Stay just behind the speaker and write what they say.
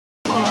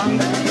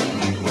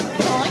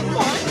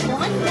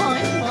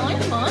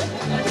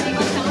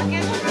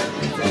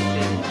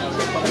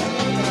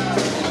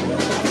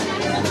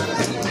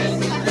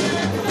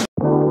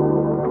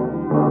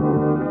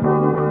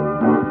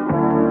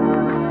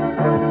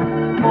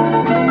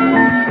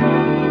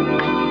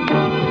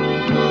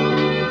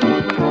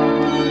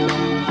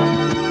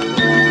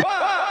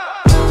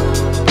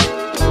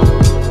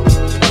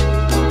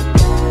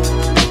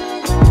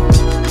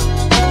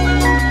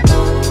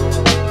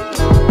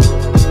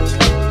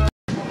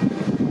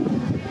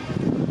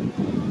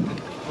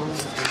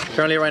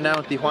Currently right now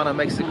in Tijuana,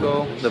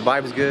 Mexico. The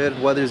vibe's good,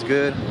 weather's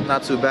good,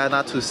 not too bad,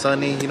 not too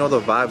sunny. You know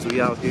the vibes,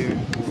 we out here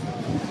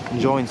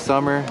enjoying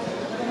summer.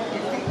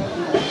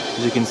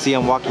 As you can see,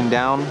 I'm walking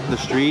down the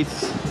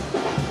streets.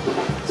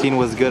 Seeing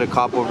what's good, a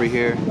cop over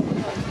here.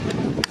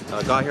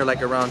 Got here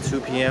like around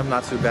 2 p.m.,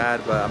 not too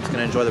bad, but I'm just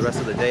gonna enjoy the rest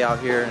of the day out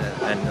here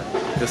and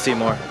you'll see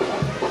more.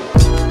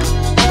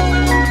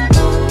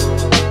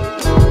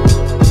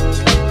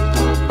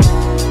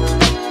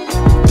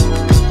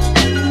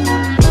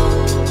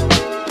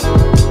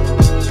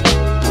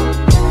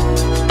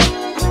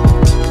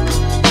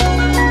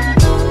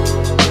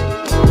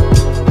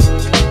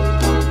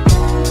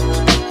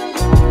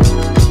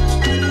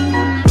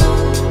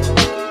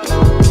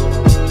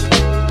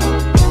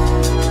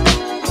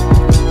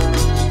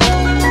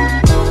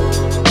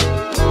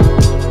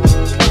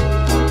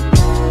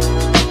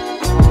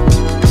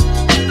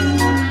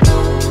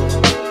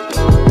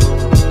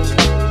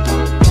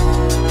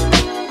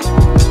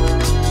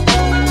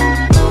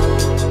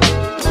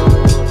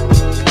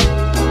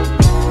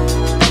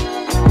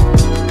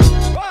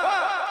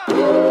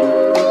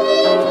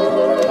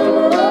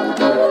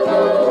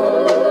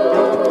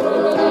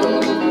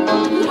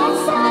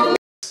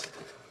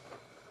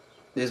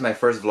 This is my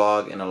first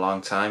vlog in a long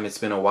time. It's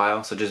been a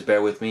while, so just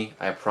bear with me.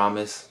 I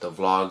promise the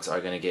vlogs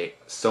are gonna get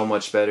so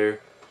much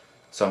better.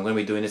 So I'm gonna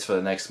be doing this for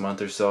the next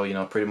month or so, you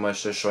know, pretty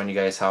much just showing you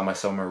guys how my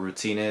summer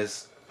routine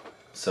is.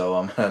 So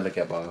I'm gonna look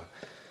at Bob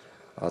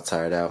all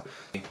tired out.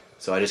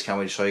 So I just can't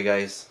wait to show you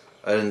guys.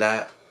 Other than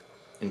that,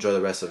 enjoy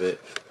the rest of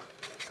it.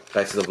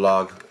 Back to the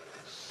vlog.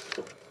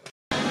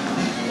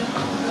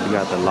 We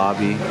got the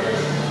lobby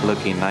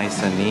looking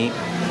nice and neat.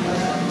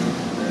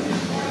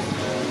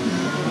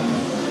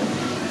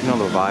 You know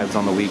the vibes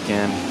on the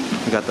weekend.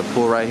 We got the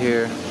pool right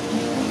here.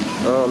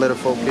 Oh, let it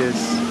focus.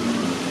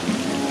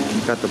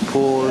 Got the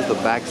pool, the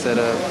back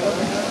setup.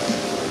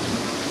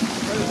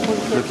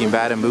 Looking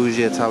bad and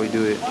bougie, that's how we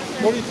do it.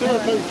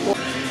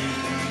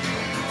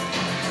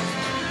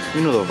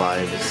 You know the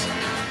vibes.